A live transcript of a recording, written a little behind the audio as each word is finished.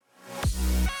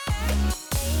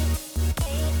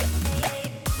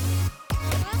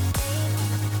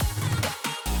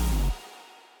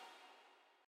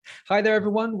Hi there,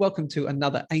 everyone. Welcome to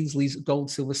another Ainslie's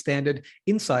Gold Silver Standard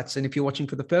Insights. And if you're watching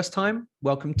for the first time,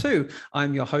 welcome too.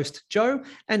 I'm your host, Joe.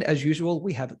 And as usual,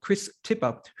 we have Chris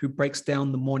Tipper, who breaks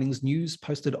down the morning's news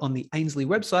posted on the Ainslie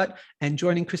website. And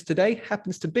joining Chris today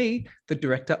happens to be the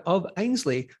director of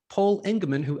Ainslie, Paul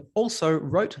Engeman, who also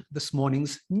wrote this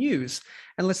morning's news.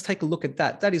 And let's take a look at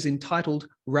that. That is entitled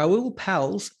Raoul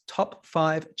Pal's Top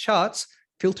 5 Charts,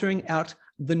 Filtering Out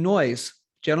the Noise.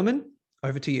 Gentlemen,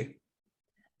 over to you.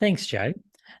 Thanks, Joe.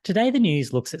 Today, the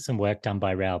news looks at some work done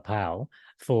by Raoul Pal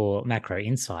for Macro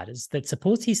Insiders that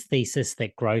supports his thesis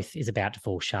that growth is about to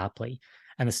fall sharply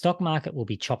and the stock market will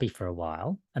be choppy for a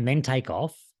while and then take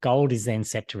off. Gold is then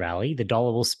set to rally, the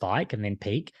dollar will spike and then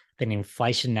peak, then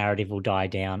inflation narrative will die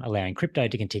down, allowing crypto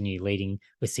to continue leading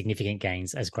with significant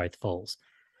gains as growth falls.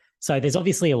 So there's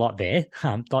obviously a lot there,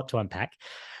 lot to unpack,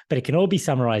 but it can all be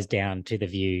summarized down to the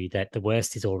view that the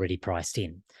worst is already priced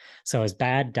in. So as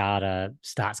bad data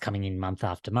starts coming in month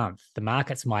after month, the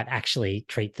markets might actually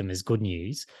treat them as good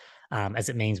news, as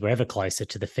it means we're ever closer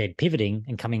to the Fed pivoting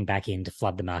and coming back in to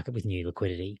flood the market with new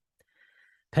liquidity.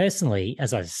 Personally,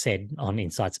 as I've said on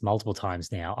Insights multiple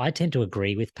times now, I tend to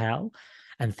agree with Powell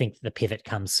and think that the pivot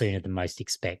comes sooner than most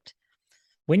expect.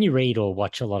 When you read or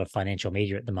watch a lot of financial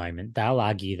media at the moment, they'll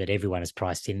argue that everyone has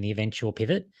priced in the eventual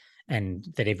pivot and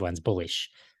that everyone's bullish.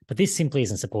 But this simply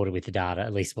isn't supported with the data,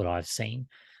 at least what I've seen.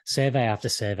 Survey after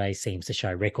survey seems to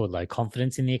show record low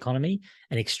confidence in the economy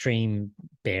and extreme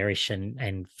bearish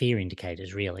and fear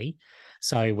indicators, really.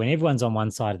 So when everyone's on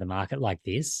one side of the market like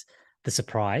this, the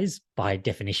surprise, by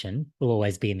definition, will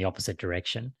always be in the opposite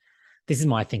direction. This is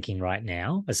my thinking right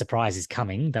now. A surprise is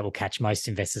coming that will catch most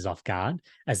investors off guard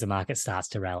as the market starts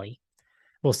to rally.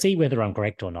 We'll see whether I'm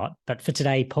correct or not, but for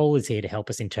today, Paul is here to help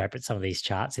us interpret some of these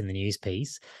charts in the news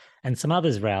piece and some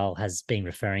others Raoul has been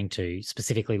referring to,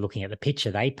 specifically looking at the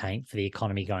picture they paint for the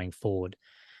economy going forward.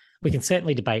 We can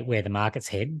certainly debate where the markets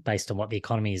head based on what the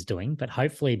economy is doing, but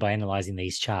hopefully by analysing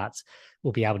these charts,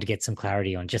 we'll be able to get some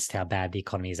clarity on just how bad the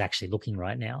economy is actually looking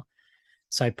right now.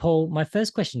 So, Paul, my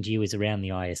first question to you is around the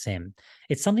ISM.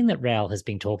 It's something that Raoul has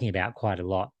been talking about quite a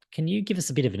lot. Can you give us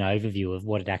a bit of an overview of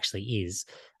what it actually is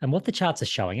and what the charts are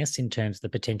showing us in terms of the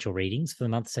potential readings for the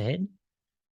months ahead?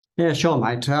 Yeah, sure,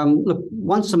 mate. Look,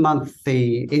 once a month,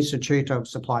 the Institute of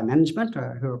Supply Management,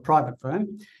 who are a private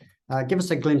firm, give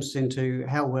us a glimpse into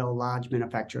how well large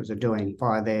manufacturers are doing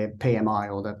via their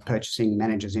PMI or the Purchasing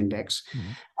Managers Index.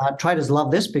 Traders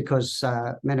love this because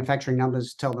manufacturing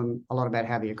numbers tell them a lot about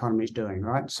how the economy is doing,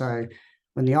 right? So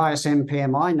when the ISM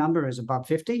PMI number is above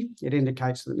 50, it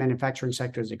indicates that the manufacturing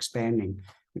sector is expanding,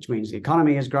 which means the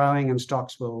economy is growing and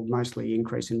stocks will mostly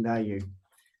increase in value.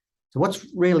 So what's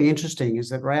really interesting is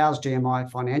that Raoul's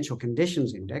GMI Financial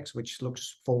Conditions Index, which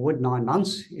looks forward 9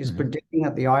 months, is predicting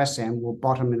that the ISM will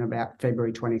bottom in about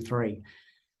February 23.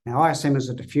 Now, ISM is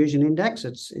a diffusion index.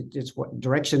 It's what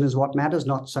direction is what matters,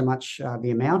 not so much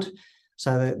the amount.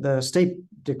 So the steep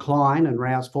decline in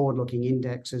Raoul's forward-looking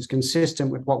index is consistent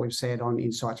with what we've said on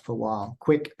Insights for a while,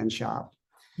 quick and sharp.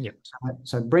 Yep.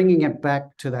 So bringing it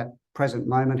back to that present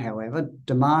moment, however,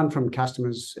 demand from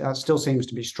customers still seems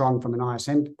to be strong from an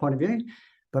ISM point of view,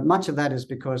 but much of that is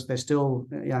because there's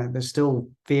still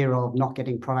fear of not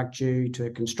getting product due to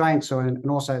constraints, and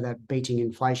also that beating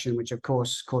inflation, which of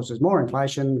course causes more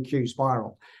inflation, Q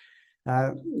spiral.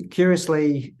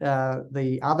 Curiously,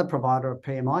 the other provider of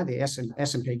PMI, the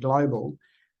S&P Global,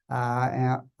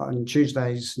 on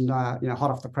Tuesday's,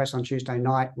 hot off the press on Tuesday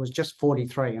night, was just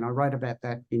 43, and I wrote about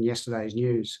that in yesterday's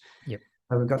news. Yep.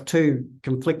 So we've got two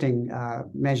conflicting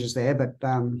measures there, but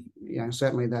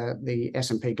certainly the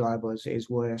S&P Global is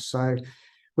worse. So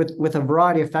with a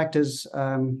variety of factors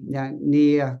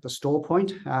near the store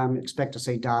point, expect to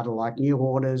see data like new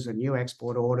orders and new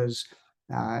export orders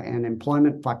and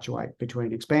employment fluctuate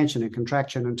between expansion and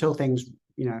contraction until things,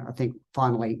 I think,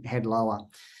 finally head lower.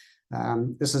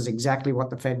 This is exactly what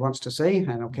the Fed wants to see,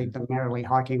 and it'll keep them merrily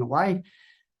hiking away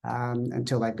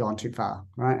until they've gone too far,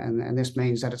 right? And this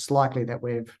means that it's likely that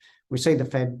we see the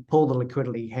Fed pull the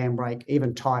liquidity handbrake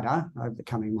even tighter over the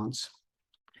coming months.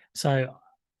 So,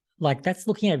 that's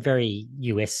looking at a very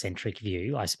US-centric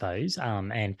view, I suppose.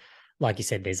 And like you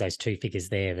said, there's those two figures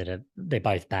there that they're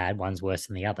both bad. One's worse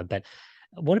than the other. But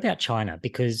what about China?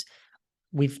 Because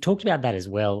we've talked about that as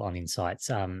well on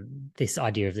Insights, this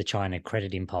idea of the China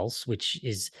credit impulse, which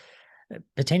is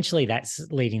potentially that's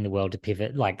leading the world to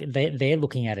pivot. Like they're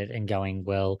looking at it and going,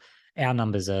 well, our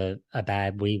numbers are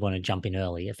bad. We want to jump in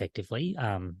early, effectively.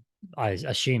 I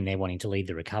assume they're wanting to lead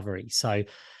the recovery. So,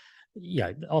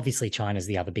 obviously China's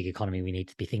the other big economy we need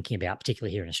to be thinking about,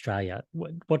 particularly here in Australia.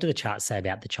 What do the charts say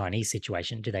about the Chinese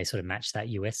situation? Do they sort of match that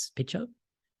US picture?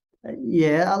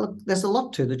 Yeah, look, there's a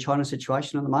lot to the China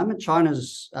situation at the moment.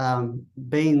 China's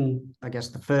been, I guess,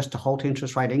 the first to halt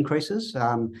interest rate increases,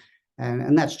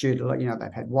 and that's due to,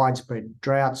 they've had widespread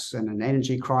droughts and an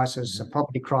energy crisis, a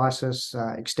property crisis,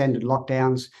 extended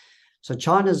lockdowns. So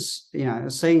China's,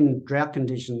 seen drought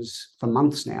conditions for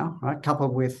months now, right?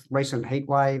 Coupled with recent heat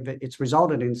wave, it's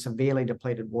resulted in severely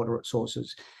depleted water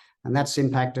sources, and that's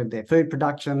impacted their food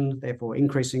production, therefore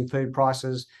increasing food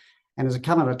prices. And has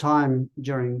come at a time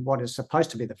during what is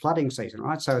supposed to be the flooding season,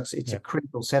 right? So it's a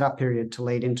critical setup period to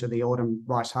lead into the autumn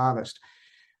rice harvest.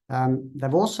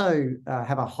 They've also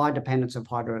have a high dependence of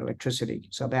hydroelectricity.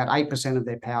 So about 8% of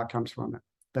their power comes from it.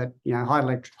 But,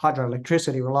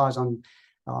 hydroelectricity relies on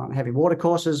heavy water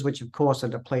courses, which of course are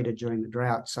depleted during the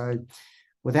drought. So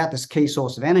without this key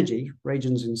source of energy,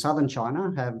 regions in southern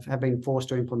China have been forced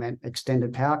to implement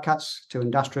extended power cuts to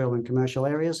industrial and commercial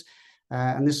areas.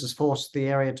 And this has forced the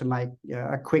area to make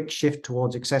a quick shift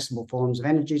towards accessible forms of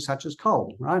energy, such as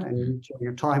coal, right? And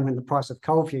during a time when the price of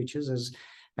coal futures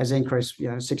has increased,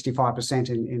 65%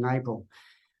 in April.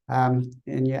 And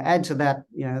you add to that,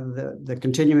 the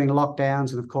continuing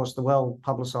lockdowns and, of course, the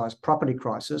well-publicised property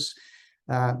crisis.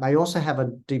 They also have a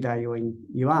devaluing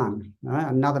yuan,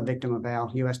 right? Another victim of our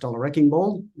US dollar wrecking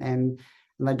ball. And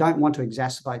they don't want to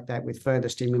exacerbate that with further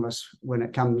stimulus when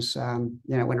it comes, when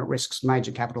it risks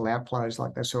major capital outflows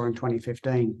like they saw in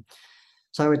 2015.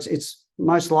 So it's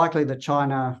most likely that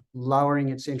China lowering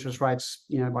its interest rates,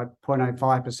 by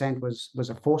 0.05% was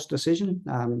a forced decision,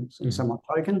 and somewhat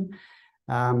token,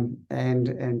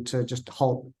 and to just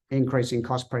halt increasing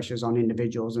cost pressures on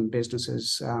individuals and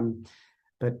businesses.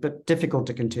 But difficult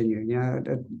to continue. A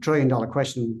 $1 trillion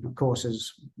question, of course,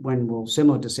 is when will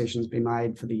similar decisions be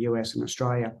made for the US and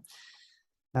Australia?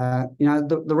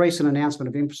 The recent announcement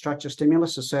of infrastructure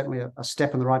stimulus is certainly a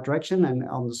step in the right direction, and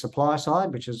on the supply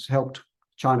side, which has helped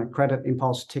China credit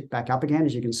impulse tick back up again,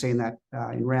 as you can see in that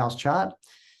in Rao's chart.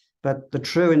 But the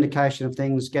true indication of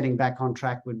things getting back on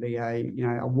track would be a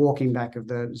walking back of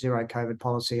the zero COVID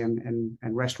policy and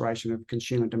restoration of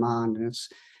consumer demand. And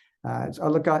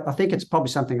I think it's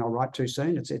probably something I'll write too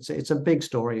soon. It's a big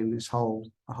story in this whole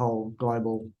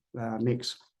global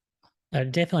mix.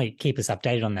 Definitely keep us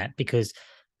updated on that, because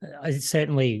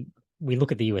certainly we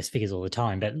look at the US figures all the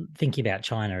time, but thinking about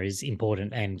China is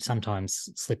important and sometimes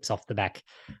slips off the back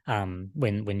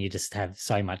when you just have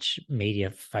so much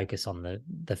media focus on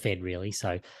the Fed, really.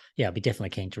 So yeah, I'll be definitely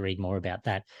keen to read more about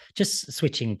that. Just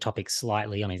switching topics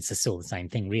slightly. I mean, it's still the same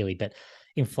thing, really, but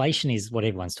inflation is what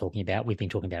everyone's talking about. We've been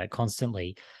talking about it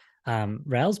constantly.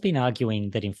 Raoul's been arguing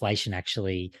that inflation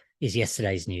actually is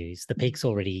yesterday's news. The peak's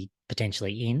already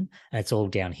potentially in, and it's all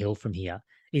downhill from here.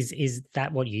 Is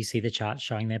that what you see the chart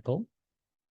showing there, Paul?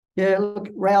 Yeah, look,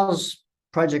 Raoul's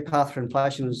project path for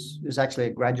inflation is actually a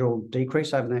gradual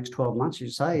decrease over the next 12 months, you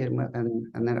say, and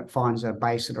then it finds a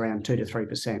base at around 2 to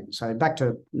 3%. So back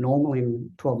to normal in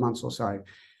 12 months or so.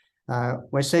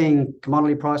 We're seeing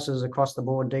commodity prices across the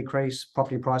board decrease,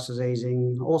 property prices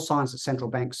easing, all signs that central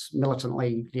banks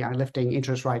militantly, lifting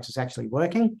interest rates is actually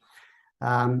working.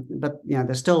 But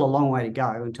there's still a long way to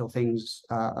go until things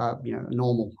are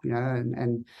normal.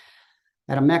 And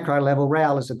at a macro level,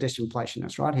 Raoul is a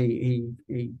disinflationist, right?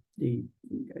 He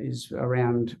is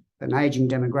around an aging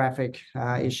demographic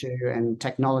issue and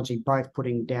technology, both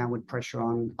putting downward pressure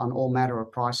on all matter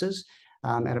of prices.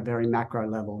 At a very macro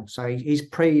level. So he's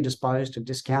predisposed to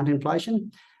discount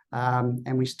inflation.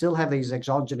 And we still have these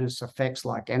exogenous effects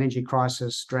like energy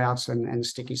crisis, droughts, and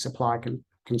sticky supply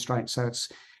constraints. So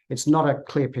it's not a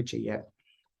clear picture yet.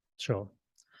 Sure.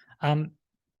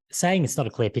 Saying it's not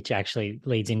a clear picture actually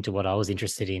leads into what I was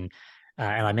interested in.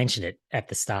 And I mentioned it at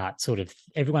the start, sort of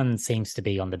everyone seems to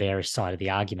be on the bearish side of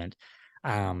the argument,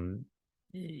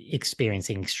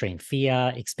 experiencing extreme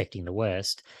fear, expecting the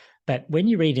worst. But when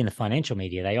you read in the financial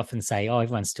media, they often say, oh,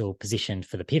 everyone's still positioned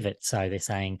for the pivot. So they're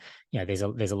saying, there's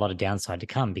a lot of downside to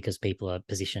come because people are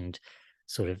positioned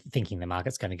sort of thinking the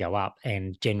market's going to go up.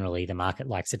 And generally the market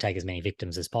likes to take as many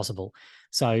victims as possible.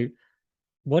 So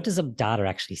what does the data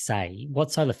actually say?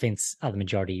 What side of the fence are the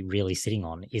majority really sitting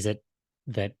on? Is it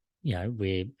that,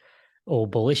 we're all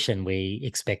bullish and we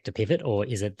expect to pivot, or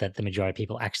is it that the majority of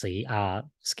people actually are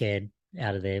scared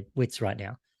out of their wits right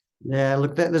now? Yeah,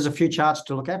 look, there's a few charts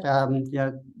to look at.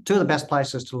 Two of the best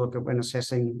places to look at when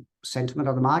assessing sentiment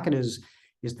of the market is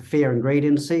the fear and greed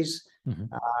indices,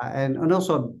 and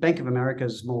also Bank of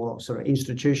America's more sort of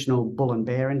institutional bull and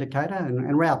bear indicator.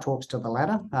 And Rao talks to the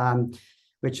latter,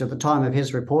 which at the time of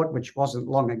his report, which wasn't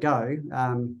long ago,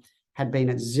 had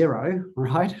been at zero,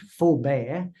 right, full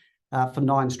bear for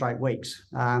 9 straight weeks,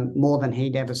 more than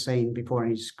he'd ever seen before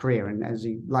in his career. And as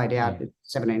he laid out,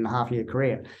 17.5-year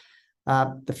career.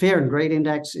 The fear and greed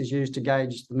index is used to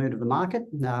gauge the mood of the market.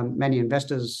 Many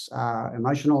investors are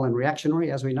emotional and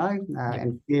reactionary, as we know,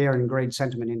 and fear and greed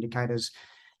sentiment indicators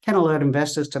can alert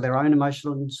investors to their own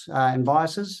emotions and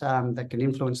biases that can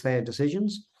influence their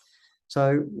decisions.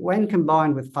 So when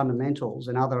combined with fundamentals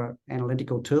and other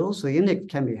analytical tools, the index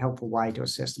can be a helpful way to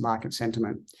assess the market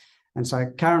sentiment. And so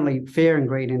currently, fear and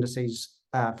greed indices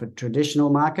for traditional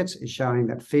markets is showing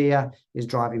that fear is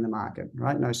driving the market,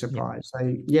 right? No surprise.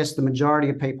 So yes, the majority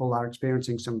of people are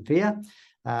experiencing some fear.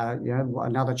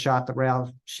 Another chart that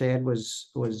Raoul shared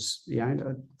was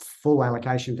a full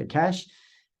allocation to cash.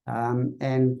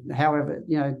 And however,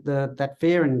 that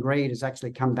fear and greed has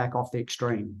actually come back off the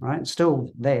extreme, right? It's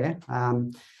still there.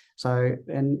 And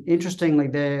interestingly,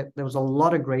 there was a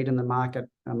lot of greed in the market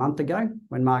a month ago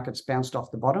when markets bounced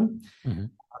off the bottom. Mm-hmm.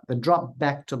 The drop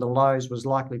back to the lows was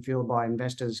likely fueled by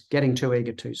investors getting too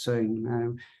eager too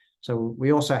soon. So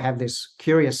we also have this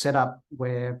curious setup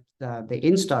where the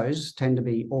instos tend to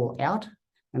be all out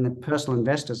and the personal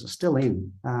investors are still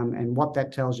in. And what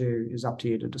that tells you is up to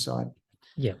you to decide.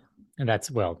 Yeah. And that's,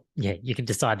 you can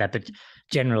decide that, but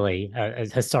generally,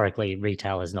 historically,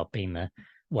 retail has not been the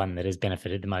one that has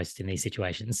benefited the most in these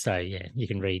situations. So yeah, you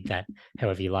can read that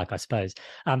however you like, I suppose.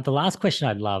 The last question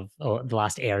I'd love, or the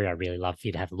last area I really love for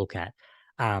you to have a look at,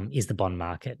 is the bond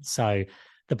market. So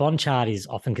the bond chart is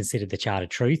often considered the chart of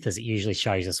truth, as it usually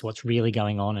shows us what's really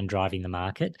going on and driving the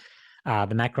market.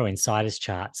 The macro insiders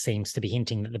chart seems to be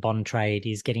hinting that the bond trade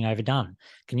is getting overdone.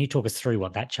 Can you talk us through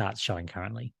what that chart's showing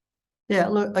currently? Yeah,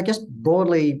 look, I guess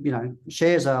broadly,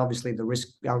 shares are obviously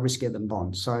are riskier than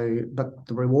bonds. But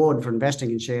the reward for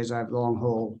investing in shares over the long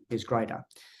haul is greater.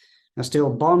 Now, still,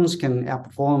 bonds can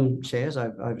outperform shares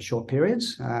over short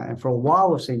periods. And for a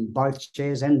while, we've seen both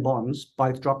shares and bonds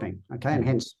both dropping, okay, and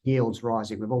hence yields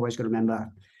rising. We've always got to remember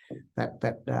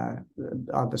that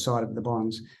other side of the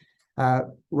bonds.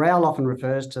 Raoul often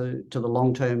refers to the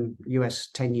long-term US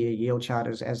 10-year yield chart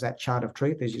as that chart of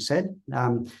truth, as you said.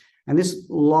 And this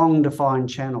long-defined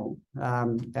channel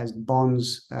has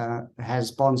bonds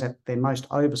at their most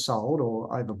oversold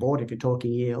or overbought, if you're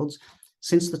talking yields,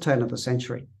 since the turn of the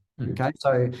century. Okay,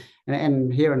 so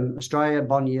and here in Australia,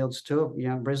 bond yields too,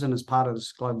 risen as part of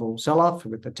this global sell-off,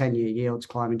 with the 10-year yields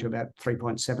climbing to about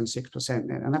 3.76%,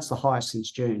 and that's the highest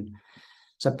since June.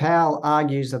 So Powell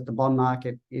argues that the bond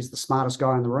market is the smartest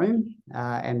guy in the room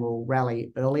and will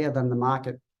rally earlier than the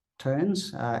market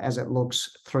turns as it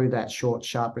looks through that short,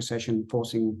 sharp recession,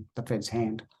 forcing the Fed's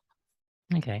hand.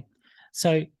 Okay.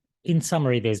 So in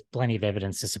summary, there's plenty of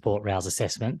evidence to support Raoul's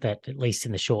assessment that at least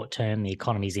in the short term, the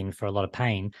economy's in for a lot of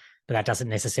pain, but that doesn't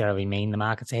necessarily mean the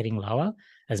market's heading lower,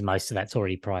 as most of that's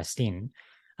already priced in.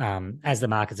 As the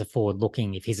markets are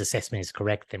forward-looking, if his assessment is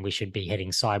correct, then we should be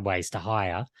heading sideways to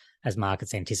higher as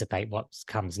markets anticipate what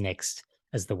comes next,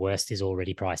 as the worst is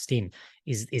already priced in.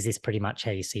 Is this pretty much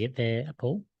how you see it there,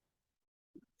 Paul?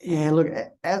 Yeah, look,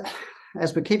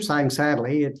 as we keep saying,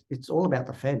 sadly, it's all about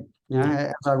the Fed.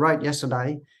 As I wrote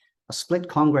yesterday, a split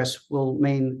Congress will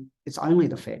mean it's only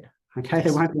the Fed. Okay, yes.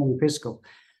 There won't be any fiscal.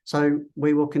 So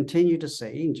we will continue to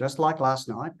see, just like last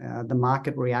night, the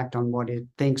market react on what it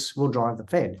thinks will drive the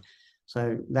Fed.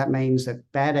 So that means that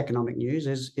bad economic news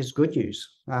is good news,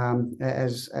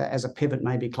 as a pivot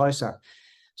may be closer.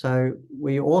 So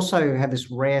we also have this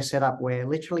rare setup where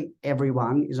literally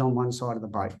everyone is on one side of the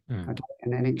boat, okay,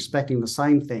 and expecting the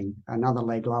same thing, another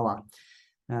leg lower.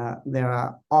 There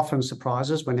are often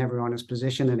surprises when everyone is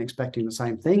positioned and expecting the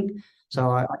same thing. So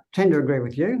I tend to agree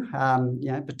with you,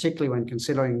 particularly when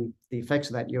considering the effects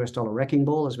of that US dollar wrecking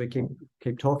ball, as we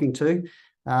keep talking to,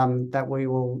 that we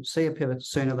will see a pivot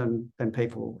sooner than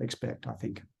people expect, I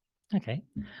think. Okay.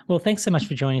 Well, thanks so much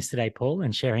for joining us today, Paul,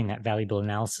 and sharing that valuable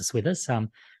analysis with us.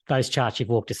 Those charts you've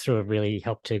walked us through have really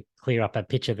helped to clear up a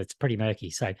picture that's pretty murky.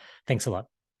 So thanks a lot.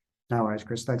 No worries,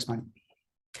 Chris. Thanks, mate.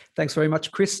 Thanks very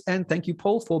much, Chris. And thank you,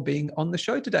 Paul, for being on the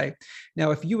show today.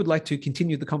 Now, if you would like to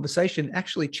continue the conversation,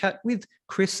 actually chat with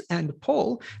Chris and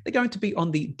Paul, they're going to be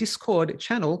on the Discord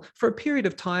channel for a period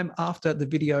of time after the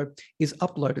video is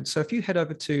uploaded. So if you head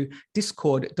over to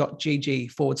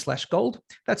discord.gg/gold,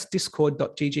 that's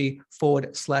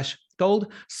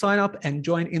discord.gg/gold, sign up and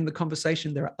join in the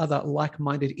conversation. There are other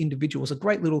like-minded individuals, a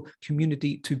great little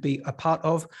community to be a part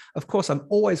of. Of course, I'm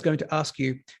always going to ask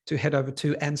you to head over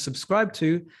to and subscribe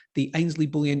to the Ainslie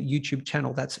Bullion YouTube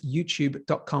channel. That's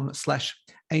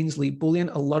youtube.com/Ainslie Bullion.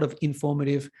 A lot of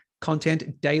informative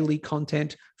content, daily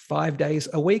content, 5 days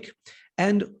a week.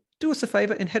 And do us a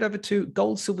favor and head over to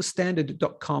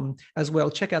goldsilverstandard.com as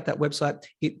well. Check out that website.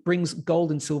 It brings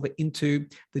gold and silver into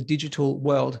the digital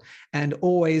world. And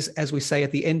always, as we say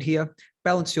at the end here,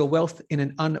 balance your wealth in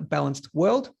an unbalanced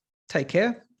world. Take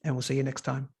care and we'll see you next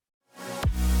time.